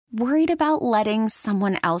Worried about letting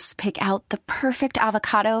someone else pick out the perfect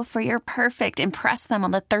avocado for your perfect impress them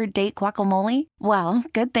on the third date guacamole? Well,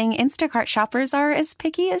 good thing Instacart shoppers are as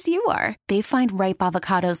picky as you are. They find ripe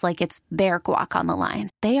avocados like it's their guac on the line.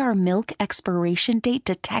 They are milk expiration date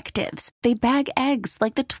detectives. They bag eggs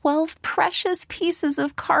like the 12 precious pieces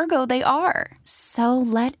of cargo they are. So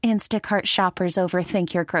let Instacart shoppers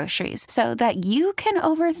overthink your groceries so that you can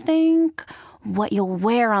overthink what you'll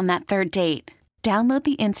wear on that third date. Download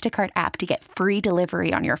the Instacart app to get free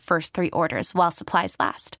delivery on your first 3 orders while supplies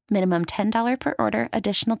last. Minimum $10 per order.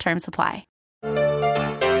 Additional terms apply.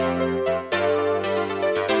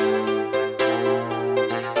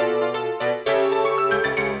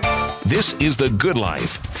 This is The Good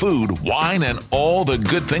Life. Food, wine, and all the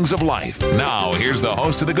good things of life. Now, here's the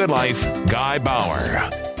host of The Good Life, Guy Bauer.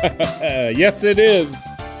 Yes, it is.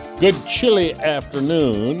 Good chilly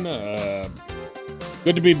afternoon.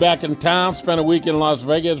 Good to be back in town. Spent a week in Las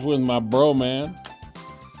Vegas with my bro, man.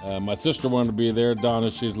 My sister wanted to be there. Donna,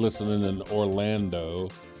 she's listening in Orlando.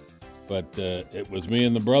 But it was me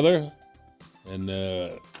and the brother and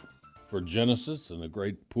for Genesis and a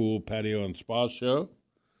great pool, patio, and spa show.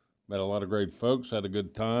 Met a lot of great folks. Had a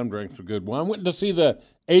good time. Drank some good wine. Went to see the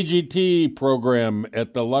AGT program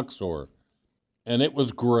at the Luxor. And it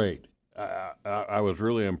was great. I was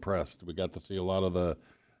really impressed. We got to see a lot of the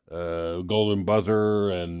Golden Buzzer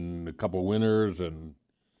and a couple winners, and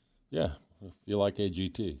yeah, if you like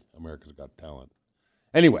AGT, America's Got Talent.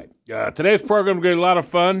 Anyway, today's program is going to be a lot of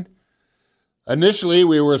fun. Initially,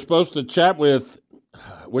 we were supposed to chat with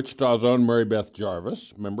Wichita's own Mary Beth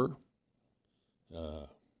Jarvis, remember?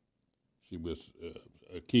 She was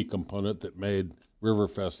a key component that made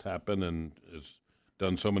Riverfest happen and has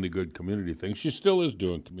done so many good community things. She still is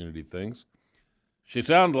doing community things. She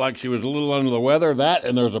sounded like she was a little under the weather, that,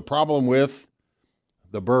 and there's a problem with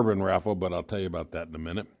the bourbon raffle, but I'll tell you about that in a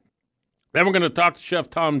minute. Then we're going to talk to Chef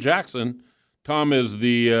Tom Jackson. Tom is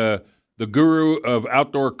the guru of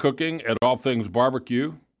outdoor cooking at All Things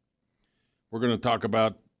Barbecue. We're going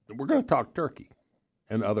to talk turkey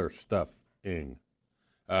and other stuffing.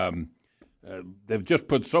 They've just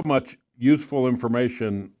put so much useful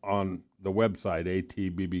information on the website,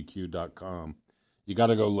 atbbq.com. You got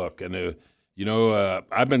to go look. And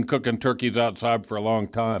I've been cooking turkeys outside for a long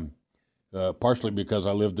time, partially because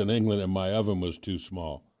I lived in England and my oven was too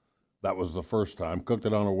small. That was the first time. Cooked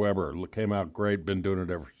it on a Weber. It came out great. Been doing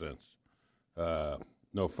it ever since.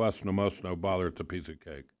 No fuss, no muss, no bother. It's a piece of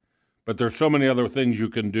cake. But there's so many other things you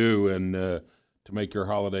can do and to make your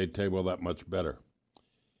holiday table that much better.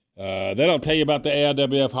 Then I'll tell you about the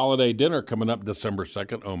AIWF holiday dinner coming up December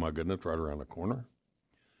 2nd. Oh, my goodness, right around the corner.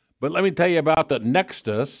 But let me tell you about the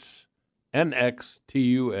NXTUS.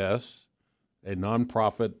 NXTUS, a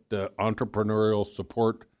nonprofit entrepreneurial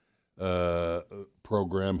support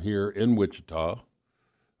program here in Wichita.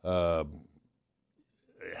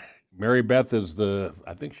 Mary Beth is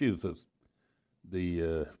I think she's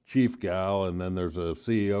the chief gal, and then there's a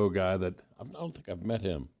CEO guy that I don't think I've met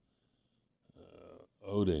him.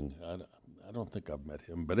 Oding, I don't think I've met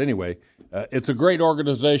him. But anyway, it's a great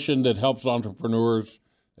organization that helps entrepreneurs.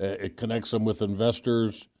 It connects them with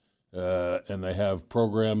investors. And they have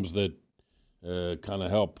programs that kind of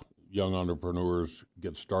help young entrepreneurs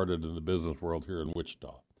get started in the business world here in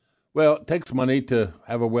Wichita. Well, it takes money to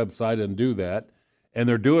have a website and do that, and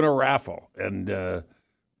they're doing a raffle. And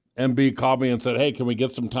MB called me and said, hey, can we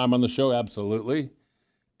get some time on the show? Absolutely.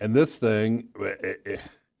 And this thing,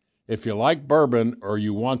 if you like bourbon or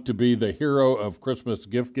you want to be the hero of Christmas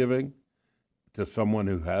gift giving to someone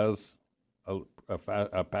who has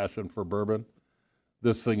a passion for bourbon,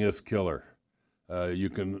 this thing is killer. You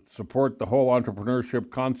can support the whole entrepreneurship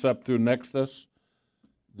concept through NXTUS.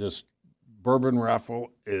 This bourbon raffle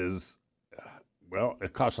is,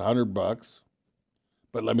 it costs $100.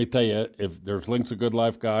 But let me tell you, if there's links at Good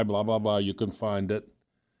Life Guy, blah, blah, blah, you can find it.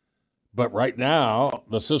 But right now,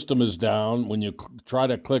 the system is down. When you try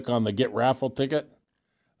to click on the Get Raffle ticket,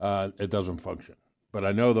 it doesn't function. But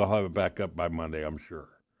I know they'll have it back up by Monday, I'm sure.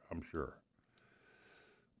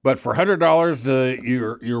 But for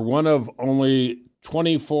 $100, you're one of only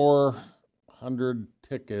 2,400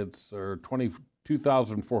 tickets, or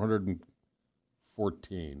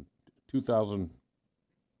 2,414.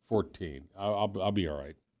 2014. I'll be all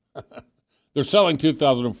right. They're selling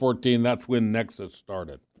 2014. That's when NXTUS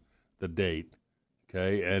started, the date.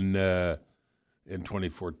 Okay, and in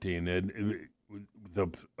 2014, and the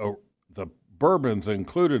bourbons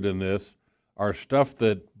included in this are stuff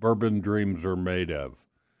that bourbon dreams are made of.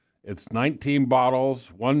 It's 19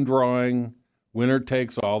 bottles, one drawing, winner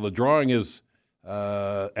takes all. The drawing is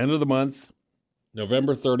end of the month,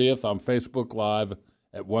 November 30th on Facebook Live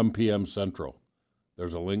at 1 p.m. Central.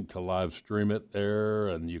 There's a link to live stream it there,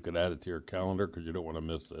 and you can add it to your calendar because you don't want to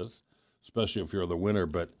miss this, especially if you're the winner.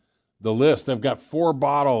 But the list, they've got 4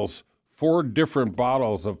 different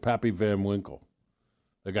bottles of Pappy Van Winkle.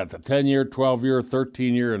 They got the 10-year, 12-year,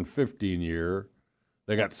 13-year, and 15-year.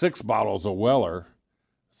 They got 6 bottles of Weller,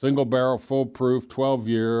 single barrel, full proof,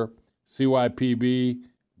 12-year, CYPB,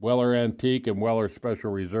 Weller Antique, and Weller Special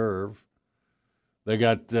Reserve. They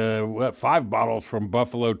got 5 bottles from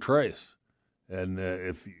Buffalo Trace.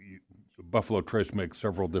 And Buffalo Trace makes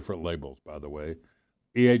several different labels, by the way.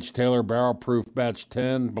 E.H. Taylor Barrel Proof Batch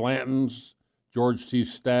 10, Blanton's, George C.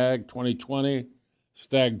 Stagg 2020,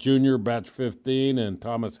 Stagg Jr. Batch 15, and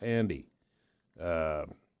Thomas Handy.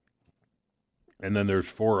 And then there's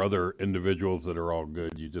 4 other individuals that are all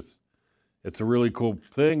good. It's a really cool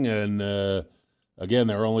thing. And again,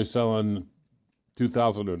 they're only selling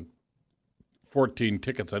 2,014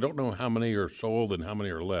 tickets. I don't know how many are sold and how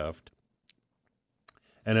many are left.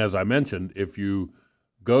 And as I mentioned, if you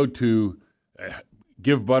go to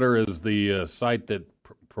Give Butter is the site that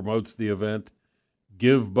promotes the event,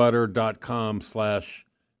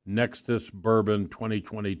 givebutter.com/NXTUS Bourbon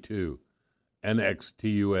 2022,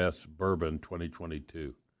 NXTUS Bourbon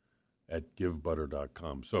 2022 at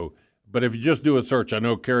givebutter.com. So, but if you just do a search, I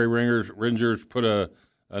know Carrie Ringers put a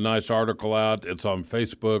nice article out. It's on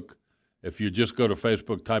Facebook. If you just go to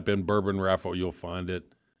Facebook, type in Bourbon Raffle, you'll find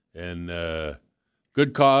it. And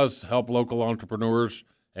good cause, help local entrepreneurs.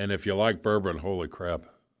 And if you like bourbon, holy crap,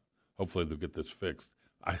 hopefully they'll get this fixed.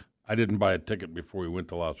 I didn't buy a ticket before we went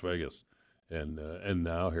to Las Vegas. And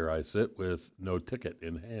now here I sit with no ticket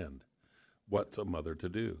in hand. What's a mother to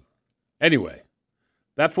do? Anyway,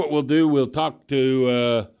 that's what we'll do. We'll talk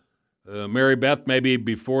to Mary Beth maybe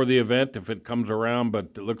before the event if it comes around,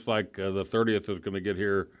 but it looks like the 30th is going to get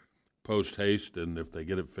here post-haste, and if they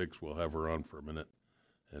get it fixed, we'll have her on for a minute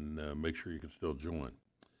and make sure you can still join.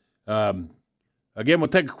 Again, we'll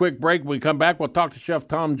take a quick break. When we come back, we'll talk to Chef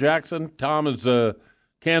Tom Jackson. Tom is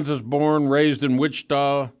Kansas-born, raised in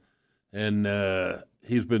Wichita, and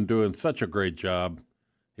he's been doing such a great job.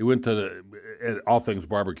 He went to All Things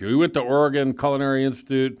Barbecue. He went to Oregon Culinary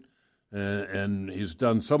Institute, and he's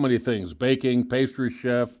done so many things, baking, pastry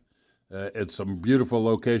chef, at some beautiful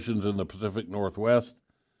locations in the Pacific Northwest.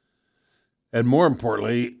 And more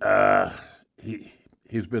importantly,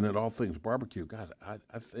 he's been at All Things Barbecue. God,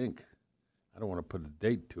 I think, I don't want to put a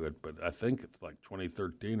date to it, but I think it's like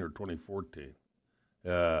 2013 or 2014.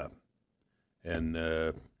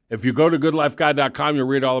 If you go to goodlifeguy.com, you'll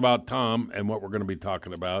read all about Tom and what we're going to be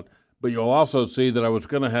talking about. But you'll also see that I was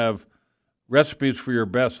going to have recipes for your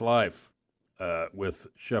best life with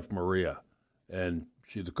Chef Maria. And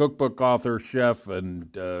she's a cookbook author, chef,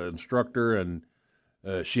 and instructor. And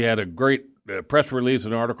she had a great press release,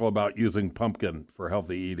 an article about using pumpkin for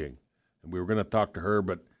healthy eating. And we were going to talk to her,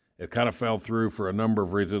 but it kind of fell through for a number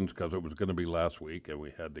of reasons because it was going to be last week, and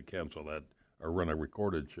we had to cancel that or run a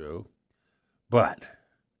recorded show. But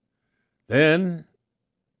then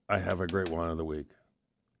I have a great wine of the week.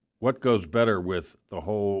 What goes better with the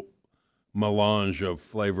whole melange of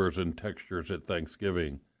flavors and textures at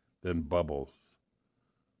Thanksgiving than bubbles?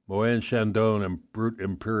 Moët Chandon and Brut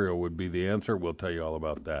Imperial would be the answer. We'll tell you all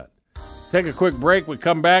about that. Take a quick break. We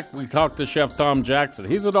come back. We talk to Chef Tom Jackson.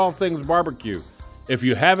 He's at All Things Barbecue. If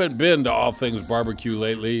you haven't been to All Things Barbecue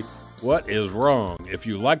lately, what is wrong? If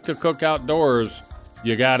you like to cook outdoors,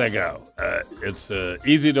 you got to go. It's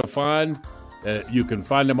easy to find. You can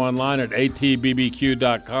find them online at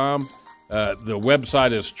atbbq.com. The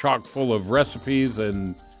website is chock full of recipes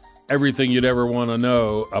and everything you'd ever want to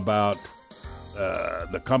know about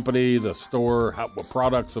the company, the store, what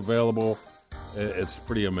products available. It's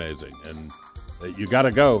pretty amazing. And you got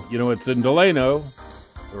to go. You know, it's in Delano,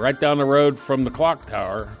 right down the road from the clock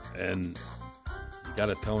tower. And you got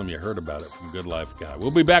to tell them you heard about it from Good Life Guy. We'll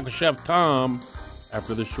be back with Chef Tom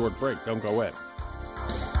after this short break. Don't go away.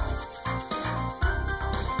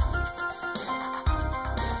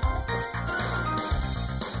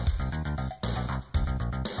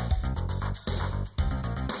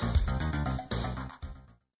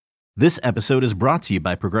 This episode is brought to you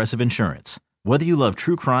by Progressive Insurance. Whether you love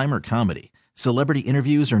true crime or comedy, celebrity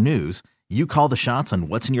interviews or news, you call the shots on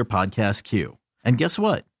what's in your podcast queue. And guess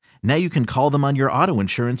what? Now you can call them on your auto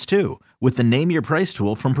insurance too with the Name Your Price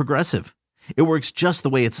tool from Progressive. It works just the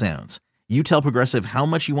way it sounds. You tell Progressive how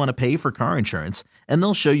much you want to pay for car insurance, and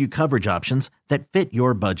they'll show you coverage options that fit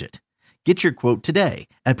your budget. Get your quote today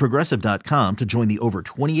at Progressive.com to join the over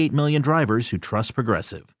 28 million drivers who trust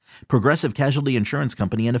Progressive. Progressive Casualty Insurance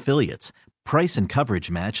Company and Affiliates. Price and coverage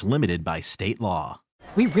match limited by state law.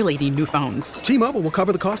 We really need new phones. T-Mobile will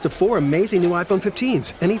cover the cost of 4 amazing new iPhone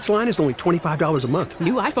 15s, and each line is only $25 a month.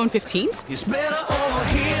 New iPhone 15s? It's better over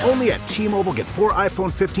here. Only at T-Mobile, get 4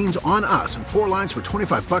 iPhone 15s on us and 4 lines for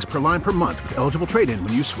 $25 per line per month with eligible trade-in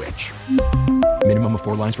when you switch. Minimum of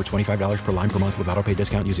 4 lines for $25 per line per month with autopay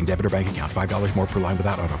discount using debit or bank account. $5 more per line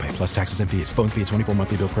without autopay, plus taxes and fees. Phone fee at 24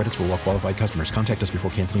 monthly bill credits for well-qualified customers. Contact us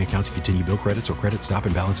before canceling account to continue bill credits or credit stop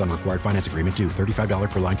and balance on required finance agreement due. $35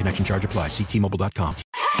 per line connection charge applies. See T-Mobile.com.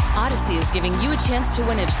 Odyssey is giving you a chance to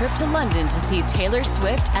win a trip to London to see Taylor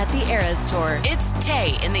Swift at the Eras Tour. It's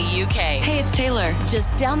Tay in the UK. Hey, it's Taylor.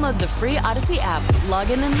 Just download the free Odyssey app, log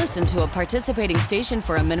in and listen to a participating station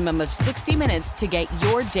for a minimum of 60 minutes to get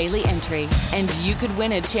your daily entry. And you could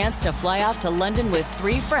win a chance to fly off to London with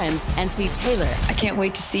 3 friends and see Taylor. I can't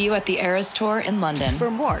wait to see you at the Eras Tour in London.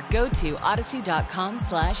 For more, go to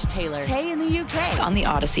odyssey.com/Taylor. Tay in the UK. It's on the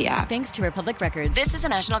Odyssey app. Thanks to Republic Records. This is a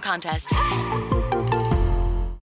national contest.